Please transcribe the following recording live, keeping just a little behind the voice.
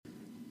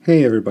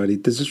Hey everybody,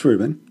 this is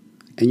Ruben,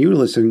 and you're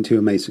listening to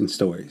Amazing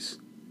Stories.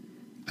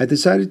 I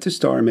decided to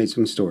start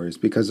Amazing Stories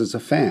because as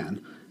a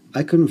fan,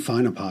 I couldn't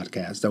find a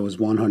podcast that was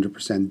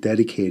 100%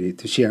 dedicated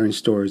to sharing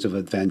stories of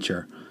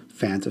adventure,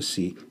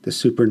 fantasy, the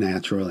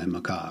supernatural, and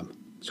macabre.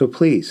 So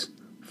please,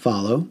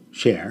 follow,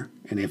 share,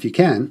 and if you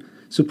can,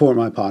 support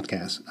my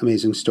podcast,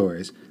 Amazing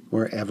Stories,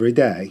 where every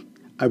day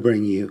I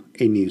bring you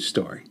a new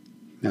story.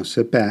 Now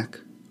sit back,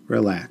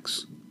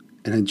 relax,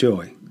 and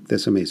enjoy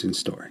this amazing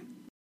story.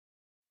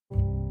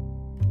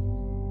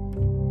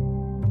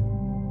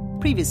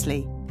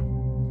 Previously.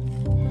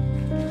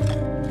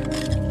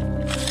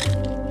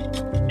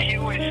 He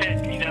always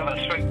said he'd have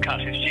a throat cut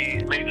if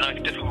she made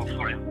life difficult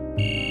for him.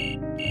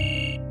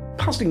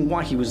 Puzzling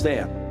why he was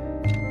there.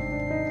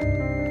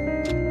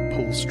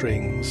 Pull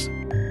strings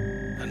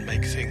and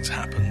make things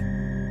happen.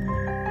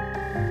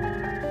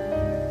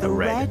 The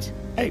Red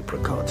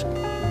Apricot.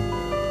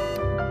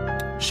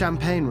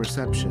 Champagne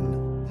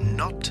reception.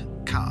 Not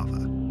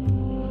Carver.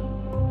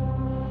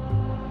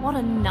 What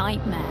a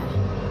nightmare.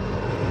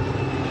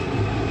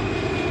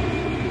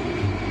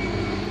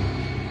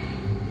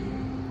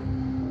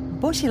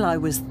 Bo Xilai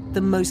was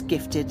the most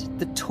gifted,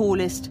 the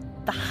tallest,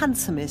 the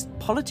handsomest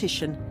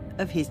politician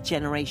of his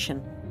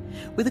generation,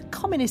 with a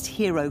communist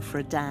hero for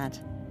a dad.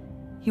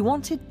 He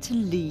wanted to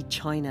lead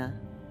China.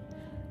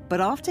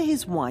 But after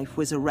his wife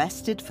was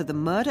arrested for the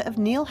murder of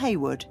Neil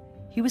Heywood,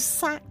 he was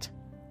sacked,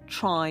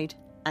 tried,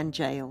 and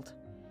jailed.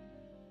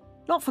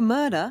 Not for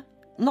murder,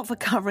 not for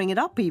covering it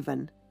up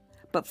even,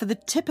 but for the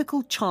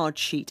typical charge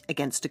sheet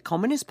against a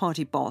Communist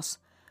Party boss,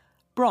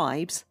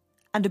 bribes,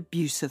 and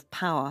abuse of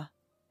power.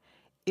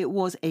 It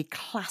was a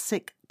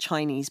classic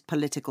Chinese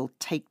political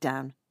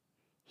takedown.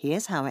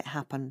 Here's how it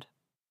happened.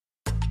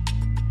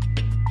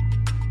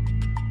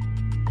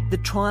 The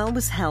trial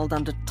was held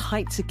under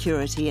tight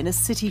security in a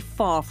city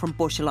far from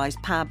Bo Xilai's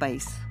power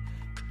base.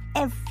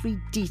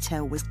 Every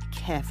detail was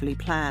carefully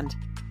planned.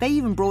 They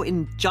even brought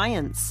in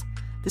giants.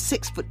 The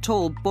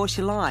 6-foot-tall Bo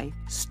Xilai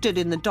stood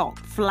in the dock,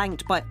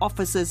 flanked by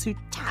officers who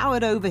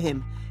towered over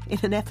him in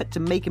an effort to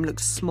make him look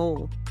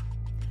small.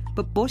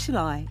 But Bo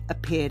Xilai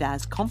appeared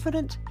as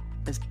confident,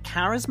 as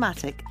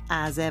charismatic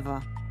as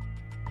ever.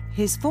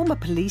 His former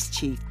police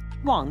chief,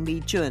 Wang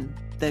Lijun,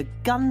 the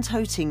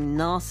gun-toting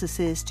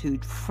narcissist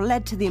who'd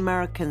fled to the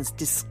Americans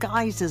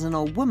disguised as an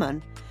old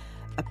woman,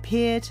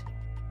 appeared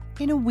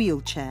in a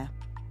wheelchair,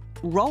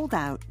 rolled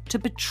out to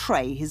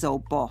betray his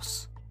old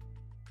boss.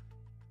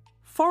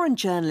 Foreign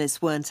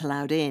journalists weren't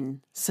allowed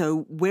in,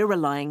 so we're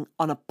relying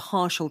on a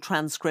partial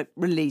transcript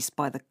released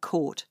by the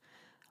court.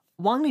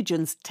 Wang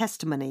Lijun's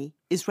testimony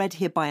is read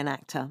here by an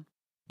actor.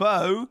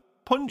 Bo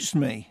punched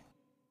me.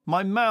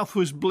 My mouth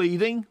was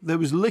bleeding. There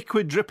was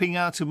liquid dripping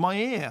out of my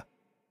ear.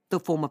 The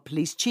former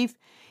police chief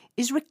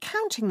is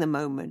recounting the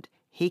moment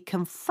he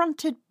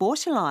confronted Bo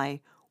Xilai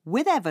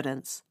with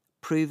evidence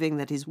proving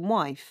that his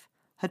wife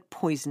had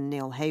poisoned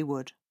Neil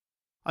Heywood.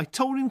 I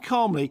told him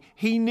calmly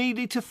he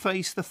needed to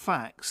face the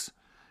facts.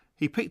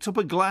 He picked up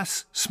a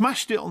glass,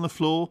 smashed it on the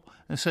floor,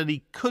 and said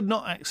he could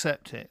not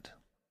accept it.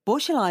 Bo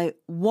Xilai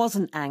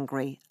wasn't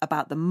angry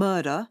about the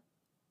murder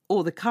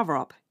or the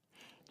cover-up.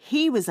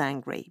 He was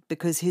angry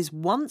because his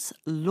once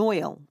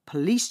loyal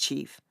police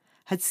chief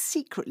had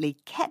secretly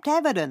kept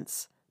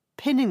evidence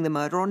pinning the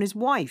murder on his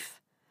wife,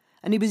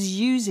 and he was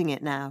using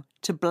it now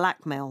to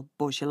blackmail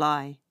Bo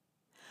Xilai.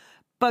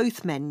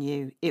 Both men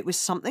knew it was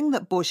something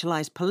that Bo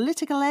Xilai's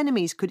political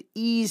enemies could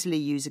easily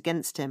use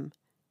against him.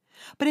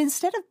 But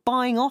instead of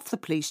buying off the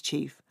police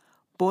chief,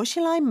 Bo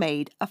Xilai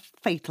made a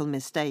fatal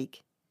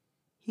mistake.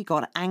 He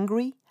got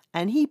angry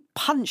and he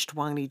punched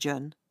Wang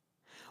Lijun.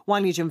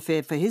 Wang Lijun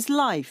feared for his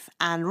life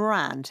and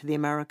ran to the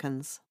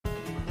Americans.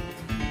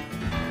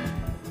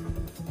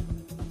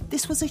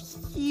 This was a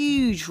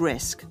huge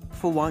risk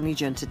for Wang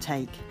Lijun to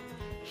take.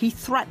 He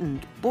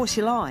threatened Bo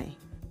Xilai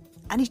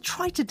and he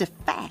tried to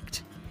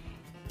defect.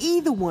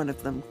 Either one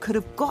of them could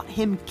have got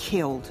him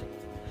killed.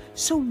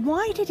 So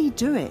why did he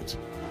do it?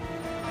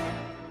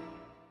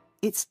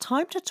 It's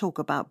time to talk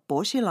about Bo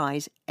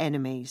Xilai's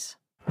enemies.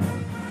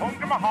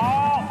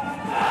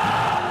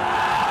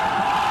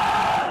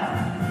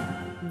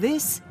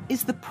 This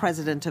is the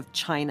president of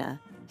China,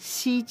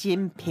 Xi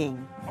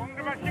Jinping.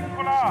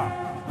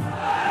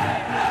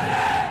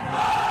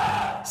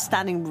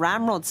 Standing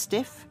ramrod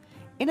stiff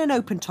in an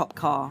open-top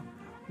car,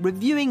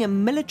 reviewing a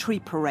military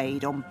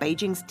parade on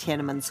Beijing's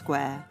Tiananmen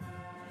Square,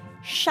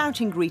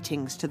 shouting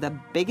greetings to the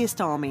biggest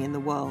army in the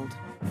world.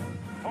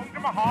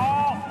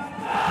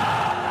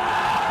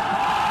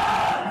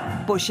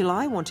 Bo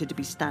Xilai wanted to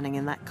be standing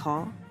in that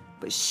car,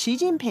 but Xi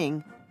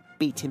Jinping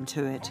beat him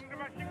to it.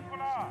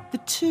 The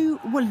two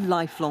were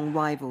lifelong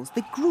rivals.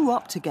 They grew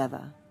up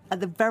together at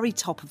the very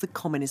top of the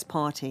Communist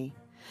Party,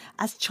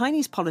 as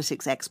Chinese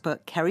politics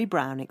expert Kerry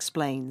Brown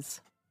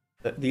explains.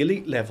 At the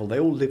elite level, they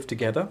all live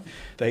together,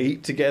 they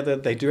eat together,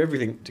 they do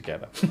everything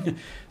together.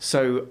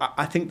 So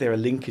I think there are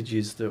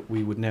linkages that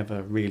we would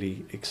never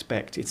really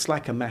expect. It's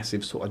like a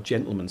massive sort of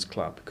gentleman's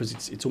club, because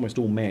it's almost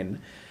all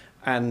men,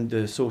 and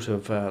the sort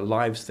of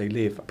lives they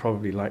live are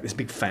probably like this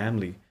big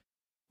family.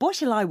 Bo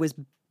Xilai was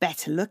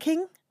better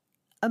looking,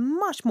 a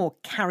much more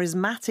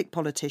charismatic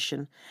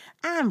politician,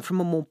 and from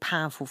a more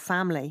powerful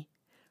family.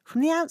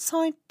 From the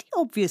outside, the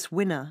obvious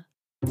winner.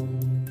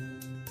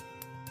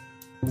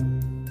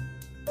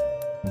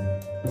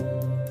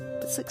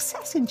 But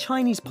success in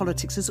Chinese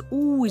politics has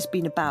always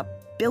been about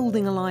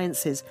building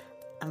alliances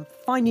and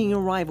finding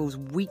your rivals'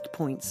 weak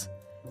points.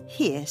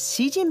 Here,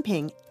 Xi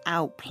Jinping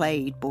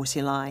outplayed Bo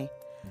Xilai.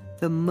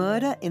 The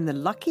murder in the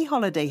Lucky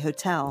Holiday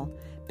Hotel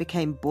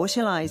became Bo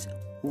Xilai's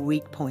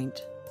weak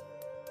point.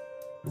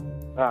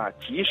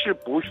 Xi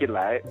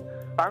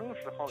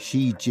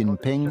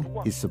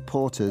Jinping, his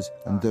supporters,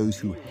 and those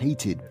who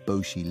hated Bo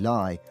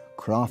Xilai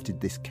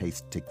crafted this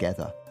case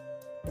together.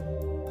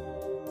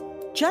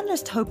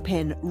 Journalist Ho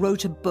Pin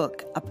wrote a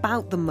book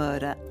about the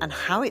murder and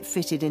how it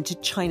fitted into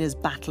China's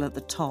battle at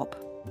the top.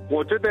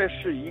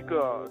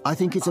 I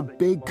think it's a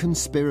big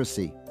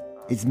conspiracy.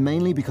 It's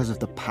mainly because of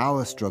the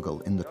power struggle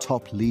in the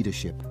top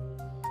leadership.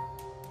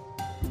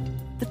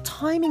 The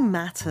timing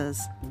matters.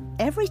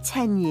 Every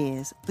 10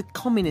 years, the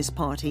Communist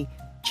Party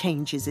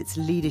changes its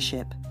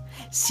leadership.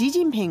 Xi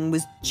Jinping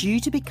was due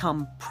to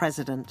become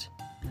president.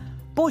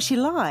 Bo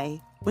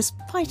Xilai was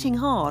fighting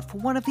hard for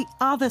one of the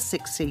other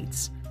 6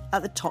 seats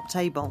at the top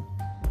table.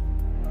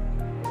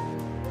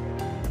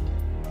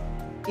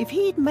 If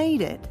he'd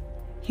made it,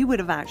 he would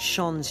have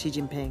outshone Xi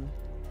Jinping.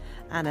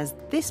 And as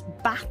this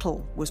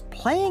battle was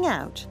playing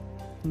out,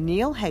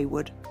 Neil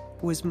Heywood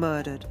was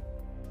murdered.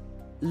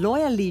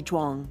 Lawyer Li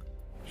Zhuang.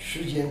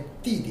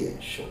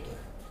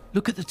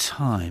 Look at the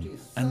time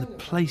and the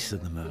place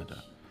of the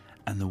murder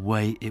and the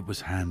way it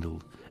was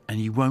handled, and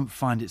you won't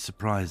find it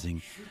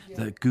surprising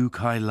that Gu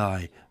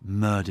Kailai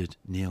murdered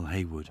Neil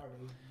Heywood.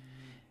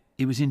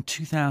 It was in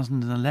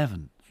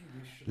 2011,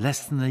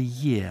 less than a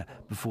year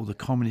before the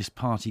Communist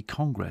Party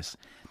Congress,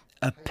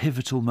 a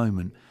pivotal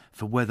moment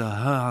for whether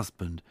her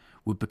husband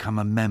would become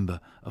a member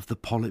of the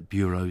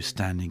Politburo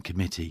Standing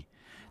Committee.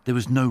 There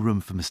was no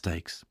room for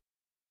mistakes.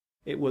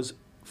 It was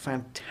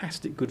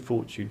fantastic good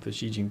fortune for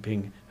Xi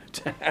Jinping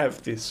to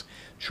have this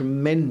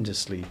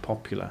tremendously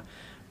popular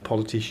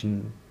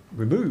politician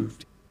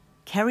removed.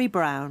 Kerry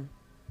Brown.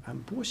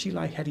 And Bo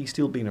Xilai, had he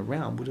still been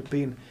around, would have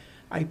been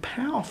a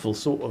powerful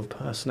sort of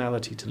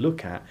personality to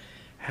look at.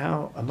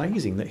 How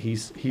amazing that he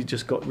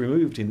just got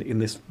removed in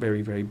this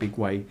very, very big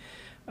way.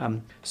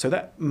 So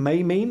that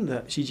may mean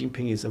that Xi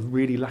Jinping is a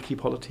really lucky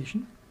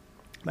politician.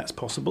 That's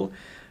possible.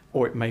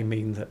 Or it may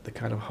mean that the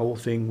kind of whole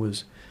thing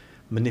was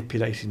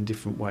manipulated in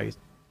different ways.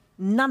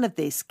 None of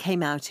this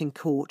came out in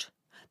court.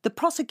 The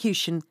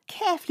prosecution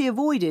carefully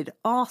avoided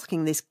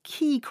asking this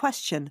key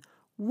question: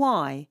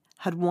 why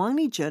had Wang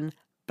Lijun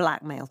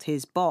blackmailed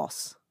his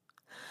boss?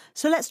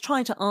 So let's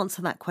try to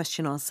answer that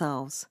question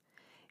ourselves.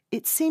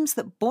 It seems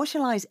that Bo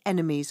Xilai's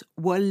enemies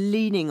were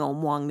leaning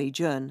on Wang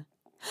Lijun.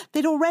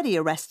 They'd already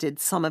arrested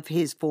some of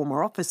his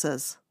former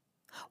officers.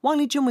 Wang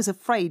Lijun was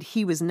afraid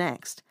he was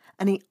next,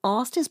 and he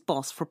asked his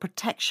boss for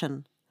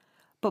protection.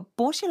 But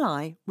Bo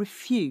Xilai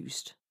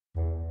refused.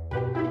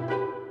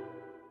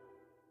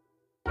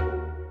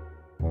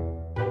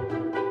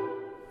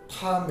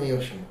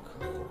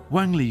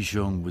 Wang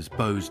Lijun was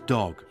Bo's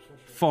dog,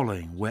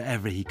 following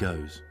wherever he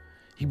goes.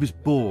 He was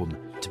born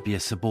to be a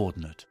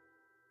subordinate.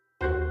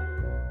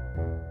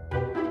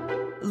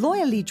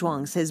 Lawyer Li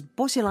Zhuang says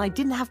Bo Xilai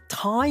didn't have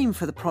time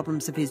for the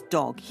problems of his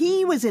dog.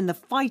 He was in the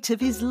fight of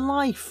his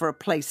life for a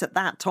place at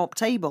that top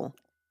table.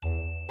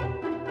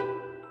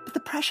 But the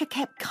pressure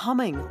kept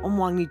coming on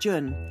Wang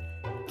Lijun.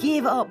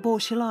 Give up Bo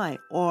Xilai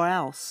or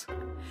else.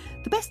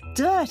 The best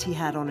dirt he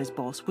had on his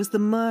boss was the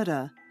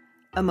murder.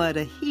 A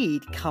murder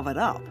he'd covered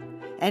up.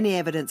 Any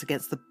evidence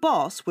against the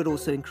boss would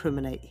also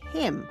incriminate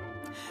him.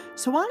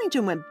 So Wang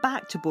Lijun went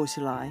back to Bo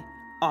Xilai,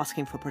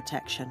 asking for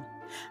protection.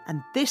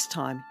 And this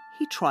time,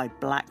 he tried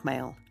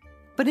blackmail.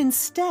 But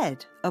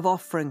instead of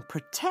offering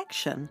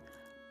protection,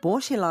 Bo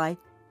Xilai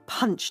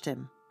punched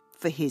him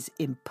for his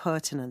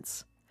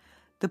impertinence.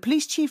 The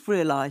police chief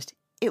realised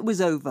it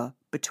was over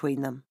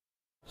between them.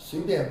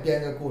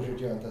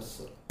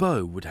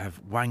 Bo would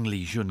have Wang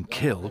Lijun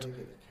killed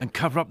and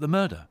cover up the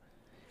murder.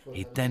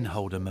 He'd then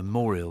hold a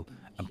memorial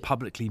and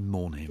publicly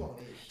mourn him,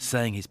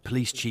 saying his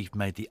police chief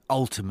made the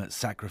ultimate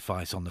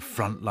sacrifice on the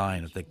front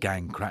line of the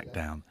gang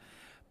crackdown.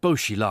 Bo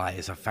Xilai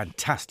is a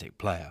fantastic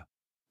player.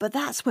 But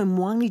that's when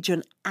Wang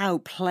Lijun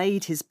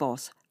outplayed his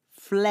boss,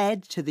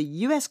 fled to the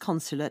US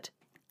consulate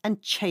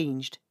and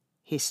changed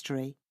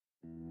history.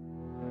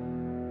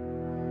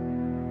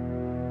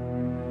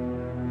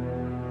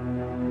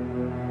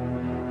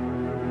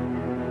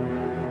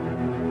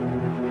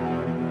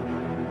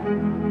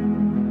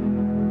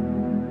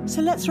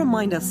 So let's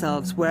remind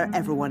ourselves where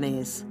everyone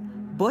is.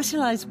 Bo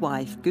Xilai's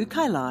wife, Gu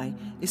Kailai,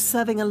 is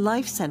serving a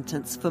life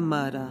sentence for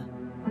murder.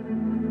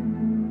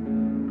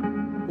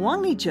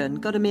 Wang Lijun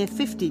got a mere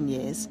 15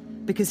 years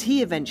because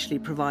he eventually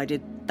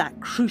provided that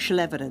crucial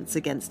evidence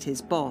against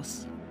his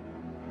boss.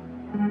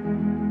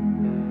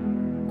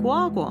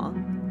 Gua Gua,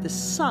 the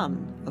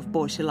son of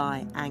Bo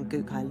Xilai and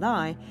Gu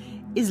Kailai,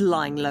 is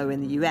lying low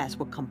in the US.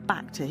 We'll come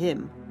back to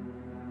him.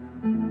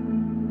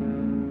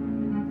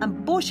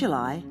 And Bo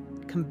Xilai,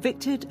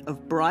 convicted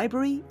of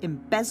bribery,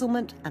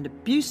 embezzlement and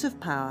abuse of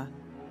power,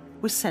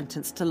 was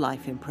sentenced to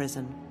life in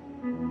prison.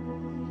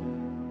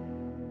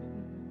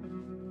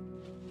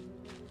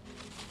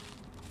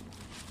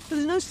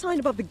 There's no sign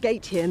above the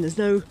gate here and there's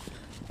no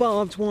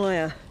barbed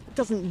wire. It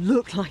doesn't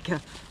look like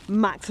a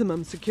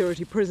maximum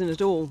security prison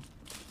at all.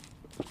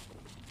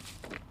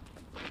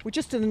 We're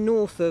just to the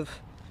north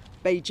of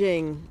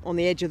Beijing, on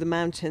the edge of the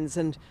mountains,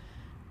 and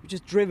we've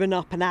just driven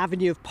up an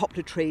avenue of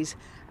poplar trees,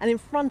 and in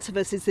front of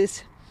us is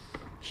this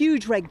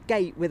huge red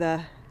gate with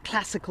a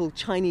classical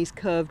Chinese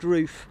curved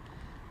roof.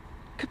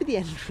 Could be the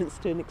entrance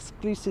to an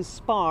exclusive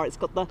spa. It's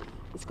got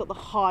the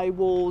high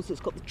walls,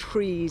 it's got the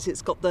trees,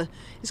 it's got the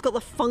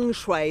feng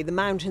shui, the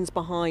mountains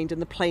behind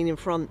and the plain in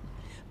front.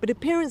 But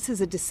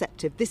appearances are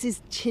deceptive. This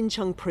is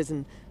Qincheng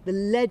Prison, the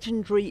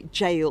legendary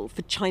jail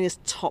for China's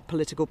top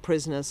political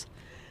prisoners.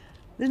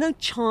 There's no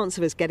chance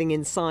of us getting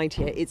inside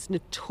here. It's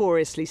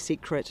notoriously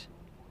secret.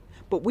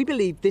 But we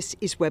believe this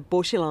is where Bo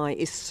Xilai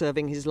is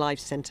serving his life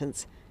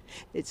sentence.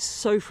 It's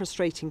so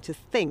frustrating to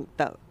think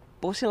that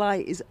Bo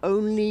Xilai is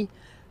only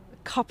a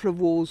couple of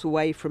walls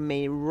away from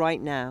me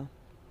right now.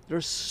 There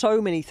are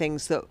so many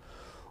things that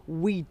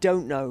we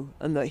don't know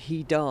and that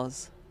he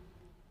does.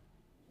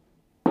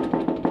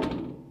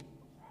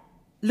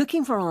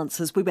 Looking for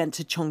answers, we went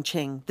to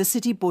Chongqing, the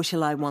city Bo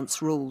Xilai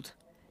once ruled.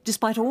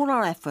 Despite all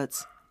our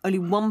efforts, only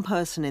one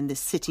person in this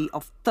city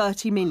of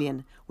 30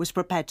 million was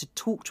prepared to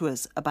talk to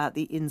us about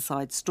the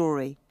inside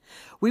story.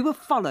 We were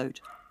followed,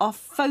 our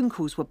phone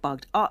calls were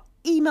bugged, our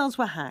emails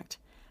were hacked,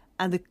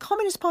 and the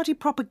Communist Party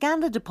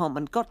propaganda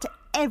department got to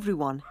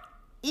everyone,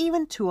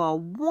 even to our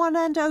one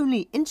and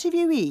only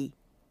interviewee,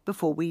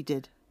 before we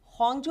did.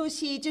 黄主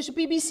席，这是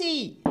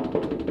BBC。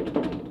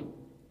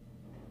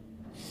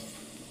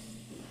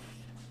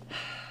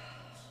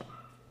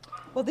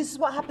 Well, this is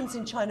what happens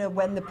in China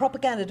when the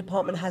propaganda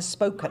department has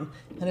spoken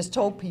and has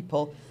told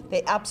people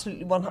they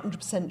absolutely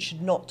 100%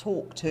 should not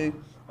talk to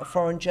a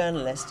foreign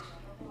journalist.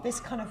 This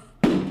kind of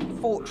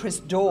fortress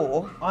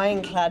door,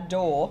 ironclad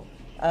door,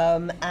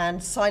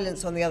 and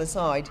silence on the other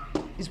side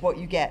is what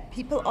you get.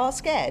 People are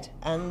scared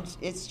and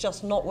it's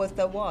just not worth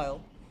their while.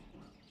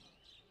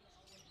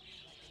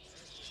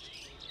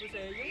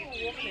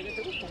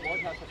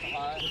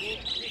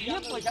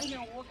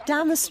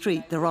 Down the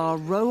street, there are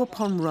row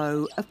upon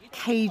row of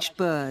caged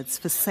birds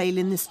for sale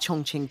in this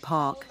Chongqing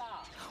park.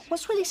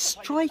 What's really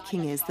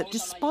striking is that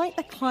despite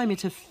the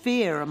climate of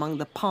fear among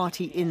the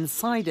party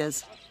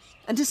insiders,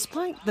 and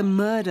despite the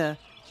murder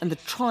and the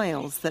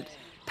trials that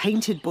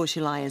painted Bo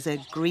Xilai as a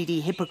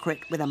greedy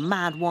hypocrite with a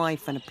mad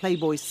wife and a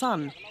playboy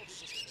son,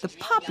 the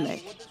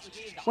public,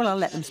 well, I'll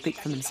let them speak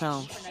for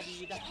themselves.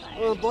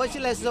 Bo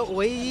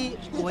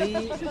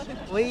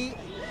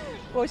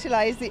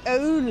Xilai is the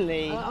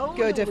only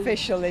good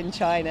official in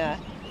China.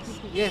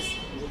 Yes.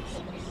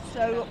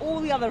 So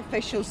all the other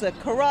officials are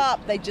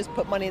corrupt, they just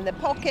put money in their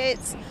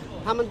pockets.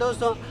 他们都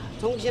说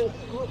重庆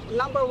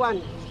number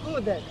one,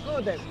 good.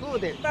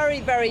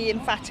 Very, very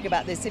emphatic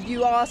about this. If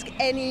you ask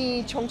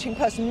any Chongqing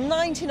person,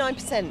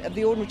 99% of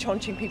the ordinary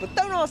Chongqing people,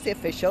 don't ask the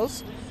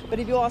officials, but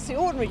if you ask the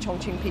ordinary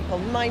Chongqing people,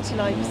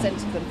 99%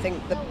 of them think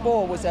that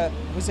Bo was a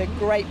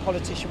great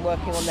politician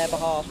working on their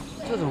behalf.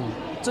 这种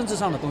政治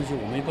上的东西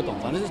我们也不懂，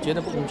反正是觉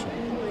得不公平。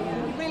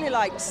 He really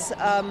likes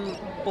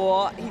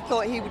Bo. He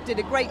thought he did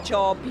a great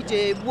job.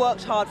 He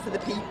worked hard for the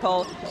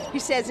people. He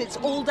says it's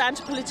all down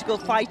to political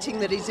fighting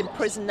that he's in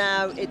prison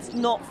now. It's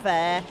not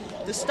fair.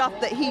 The stuff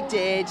that he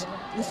did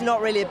is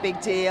not really a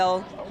big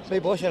deal. 被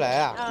剥下来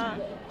啊，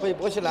被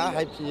剥下来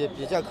还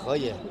比较可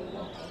以，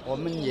我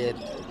们也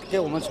给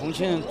我们重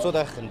庆做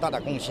了很大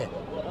的贡献。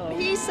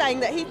 He's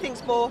saying that he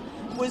thinks Bo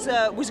was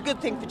a good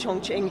thing for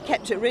Chongqing. He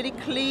kept it really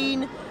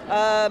clean,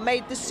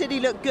 made the city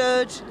look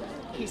good.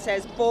 He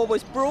says Bo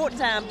was brought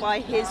down by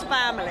his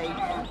family.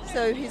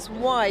 So his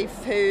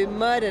wife, who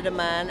murdered a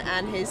man,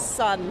 and his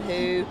son,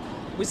 who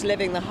was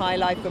living the high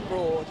life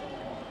abroad.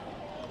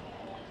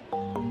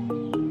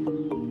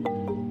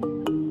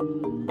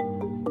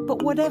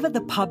 But whatever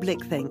the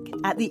public think,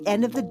 at the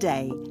end of the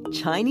day,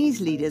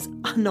 Chinese leaders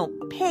are not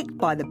picked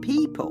by the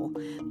people,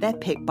 they're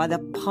picked by the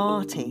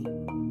party.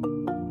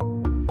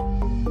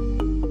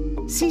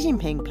 Xi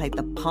Jinping played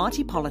the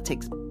party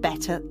politics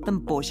better than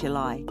Bo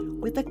Xilai,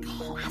 with the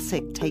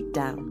classic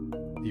takedown.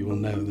 You will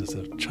know there's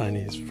a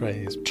Chinese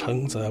phrase,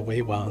 成者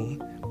为王，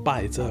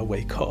败者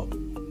为寇.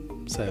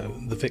 So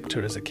the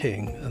victor is a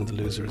king and the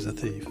loser is a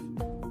thief.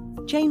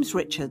 James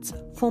Richards,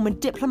 former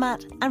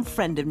diplomat and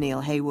friend of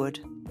Neil Heywood.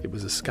 It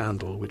was a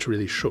scandal which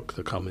really shook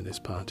the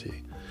Communist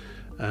Party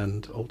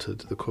and altered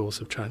the course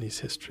of Chinese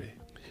history.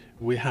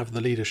 We have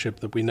the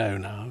leadership that we know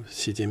now,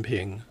 Xi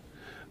Jinping,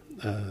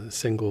 a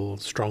single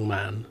strong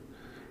man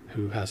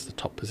who has the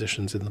top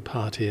positions in the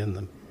party and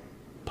the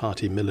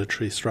party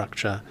military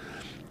structure,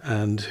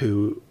 and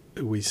who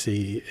we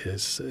see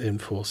is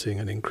enforcing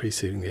an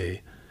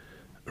increasingly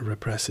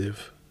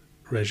repressive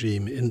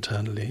regime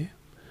internally,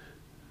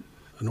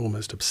 an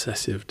almost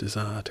obsessive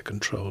desire to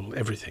control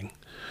everything,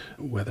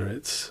 whether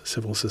it's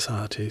civil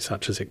society,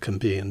 such as it can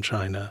be in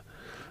China,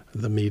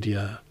 the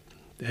media,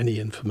 any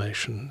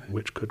information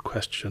which could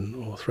question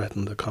or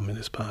threaten the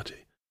Communist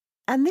Party.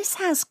 And this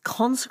has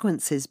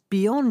consequences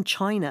beyond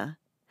China.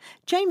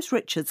 James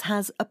Richards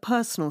has a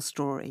personal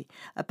story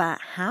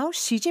about how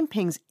Xi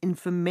Jinping's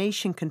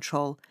information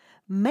control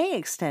may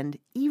extend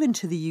even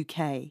to the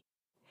UK.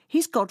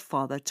 He's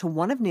godfather to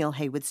one of Neil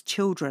Heywood's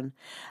children,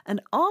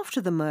 and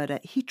after the murder,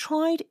 he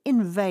tried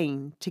in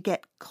vain to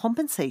get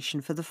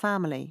compensation for the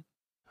family.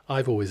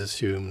 I've always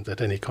assumed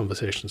that any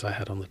conversations I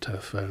had on the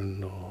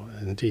telephone, or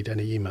indeed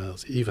any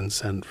emails, even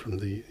sent from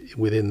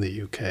within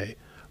the UK,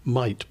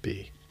 might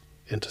be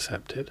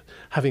intercepted.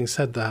 Having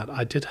said that,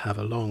 I did have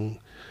a long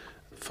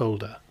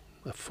folder,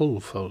 a full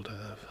folder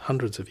of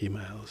hundreds of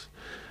emails,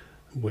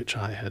 which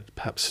I had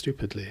perhaps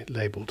stupidly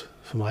labelled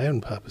for my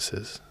own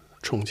purposes,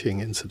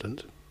 Chongqing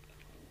incident.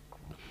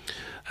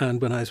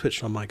 And when I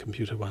switched on my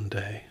computer one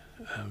day,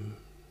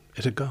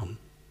 it had gone.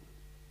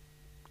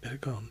 It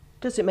had gone.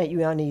 Does it make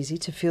you uneasy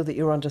to feel that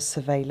you're under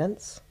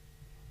surveillance?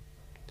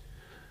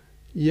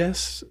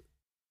 Yes.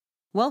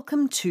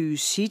 Welcome to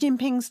Xi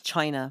Jinping's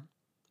China.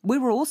 We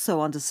were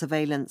also under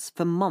surveillance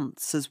for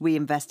months as we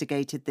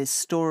investigated this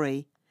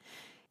story.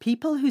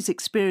 People whose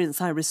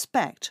experience I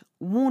respect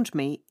warned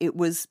me it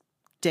was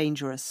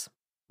dangerous.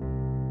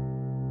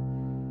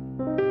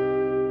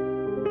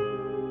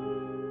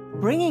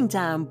 Bringing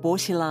down Bo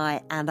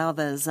Xilai and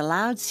others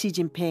allowed Xi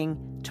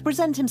Jinping to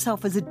present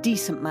himself as a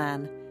decent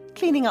man,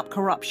 cleaning up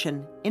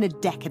corruption in a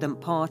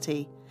decadent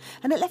party,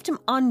 and it left him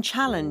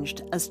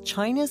unchallenged as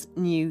China's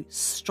new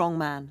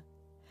strongman.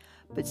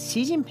 But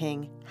Xi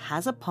Jinping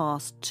has a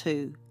past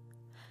too.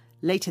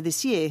 Later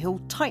this year, he'll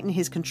tighten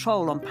his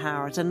control on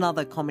power at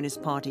another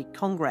Communist Party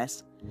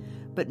Congress.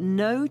 But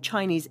no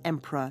Chinese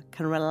emperor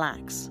can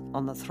relax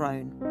on the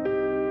throne.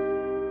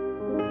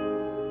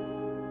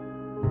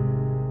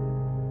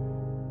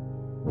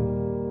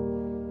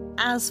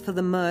 As for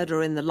the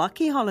murder in the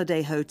Lucky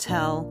Holiday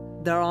Hotel,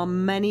 there are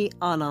many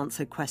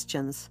unanswered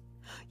questions.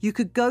 You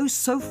could go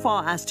so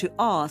far as to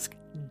ask,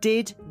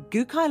 did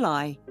Gu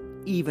Kailai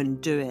even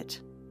do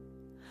it?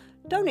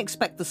 Don't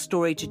expect the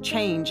story to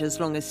change as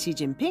long as Xi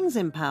Jinping's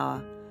in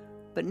power,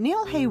 but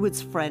Neil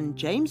Heywood's friend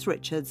James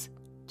Richards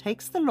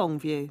takes the long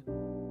view.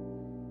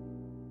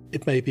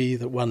 It may be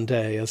that one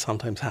day, as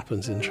sometimes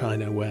happens in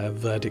China, where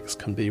verdicts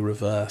can be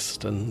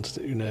reversed and,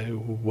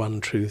 one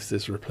truth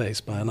is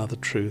replaced by another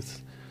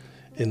truth.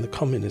 In the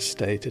communist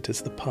state, it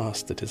is the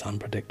past that is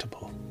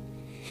unpredictable.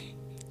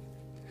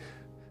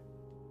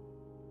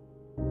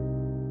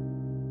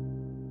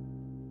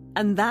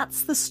 And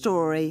that's the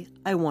story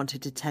I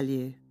wanted to tell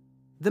you.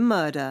 The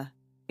murder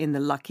in the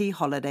Lucky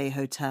Holiday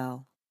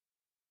Hotel.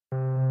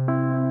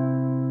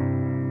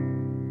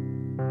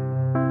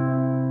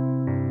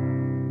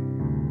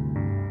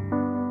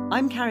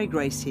 I'm Carrie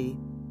Gracie.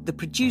 The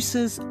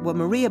producers were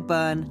Maria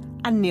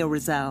Byrne and Neil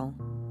Rizal.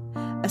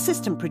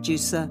 Assistant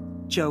producer,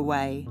 Joe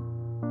Way.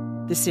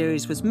 The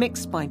series was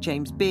mixed by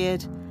James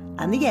Beard,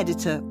 and the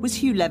editor was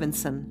Hugh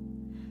Levinson.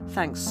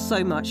 Thanks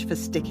so much for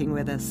sticking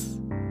with us.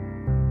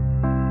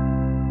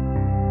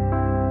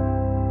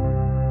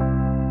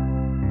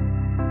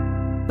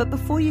 But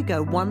before you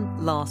go,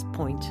 one last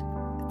point.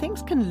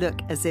 Things can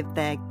look as if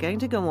they're going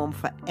to go on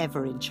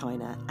forever in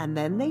China, and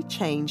then they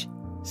change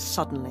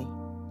suddenly.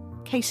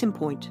 Case in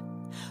point,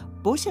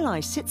 Bo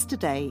Xilai sits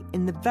today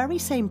in the very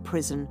same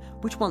prison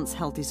which once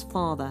held his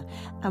father,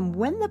 and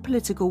when the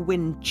political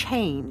wind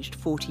changed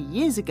 40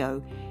 years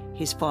ago,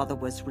 his father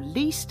was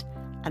released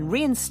and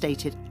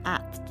reinstated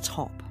at the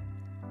top.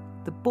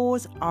 The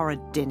Boers are a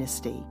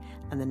dynasty,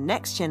 and the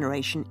next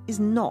generation is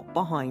not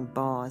behind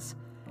bars.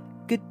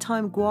 Good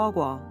time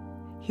Guagua.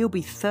 He'll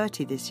be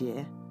 30 this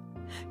year.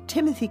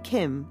 Timothy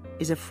Kim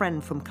is a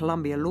friend from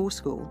Columbia Law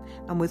School,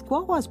 and with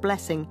Guagua's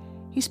blessing,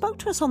 he spoke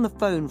to us on the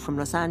phone from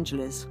Los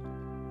Angeles.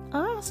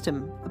 I asked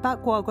him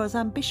about Guagua's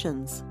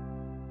ambitions.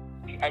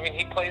 I mean,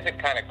 he plays it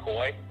kind of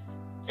coy,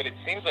 but it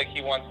seems like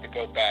he wants to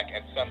go back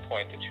at some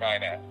point to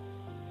China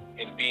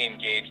and be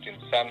engaged in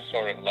some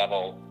sort of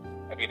level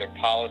of either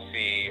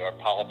policy or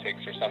politics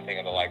or something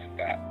of the like of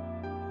that.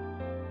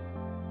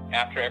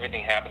 After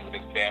everything happened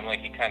with his family,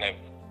 he kind of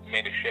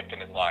made a shift in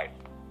his life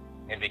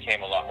and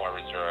became a lot more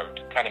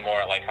reserved, kind of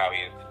more like how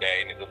he is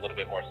today, and is a little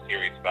bit more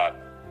serious about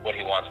what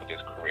he wants with his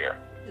career.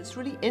 It's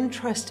really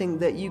interesting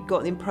that you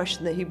got the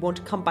impression that he'd want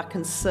to come back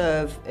and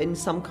serve in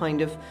some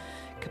kind of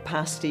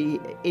capacity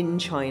in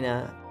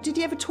China. Did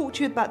he ever talk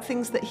to you about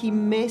things that he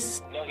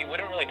missed? No, he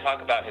wouldn't really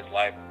talk about his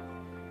life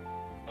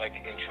like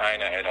in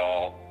China at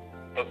all.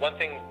 But one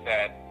thing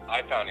that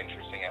I found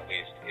interesting, at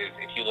least, is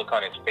if you look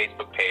on his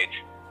Facebook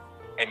page,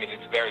 I mean,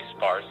 it's very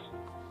sparse,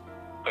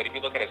 but if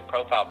you look at his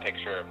profile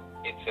picture,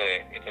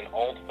 it's an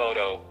old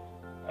photo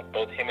of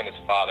both him and his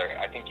father.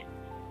 I think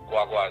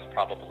Guagua is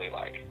probably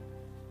like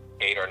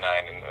 8 or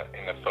 9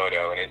 in the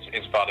photo, and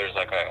his father's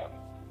like a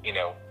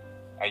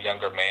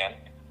younger man.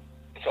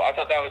 So I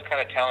thought that was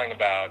kind of telling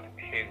about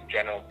his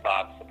general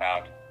thoughts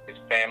about his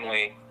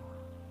family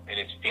and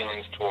his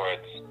feelings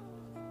towards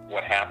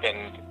what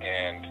happened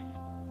and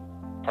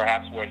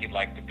perhaps where he'd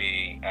like to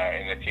be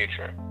in the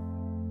future.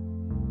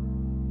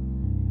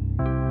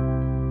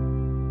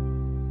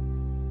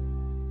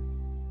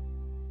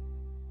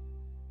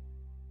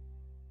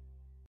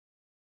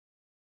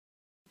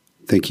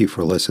 Thank you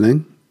for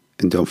listening,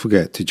 and don't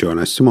forget to join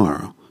us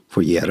tomorrow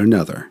for yet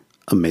another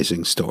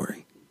amazing story.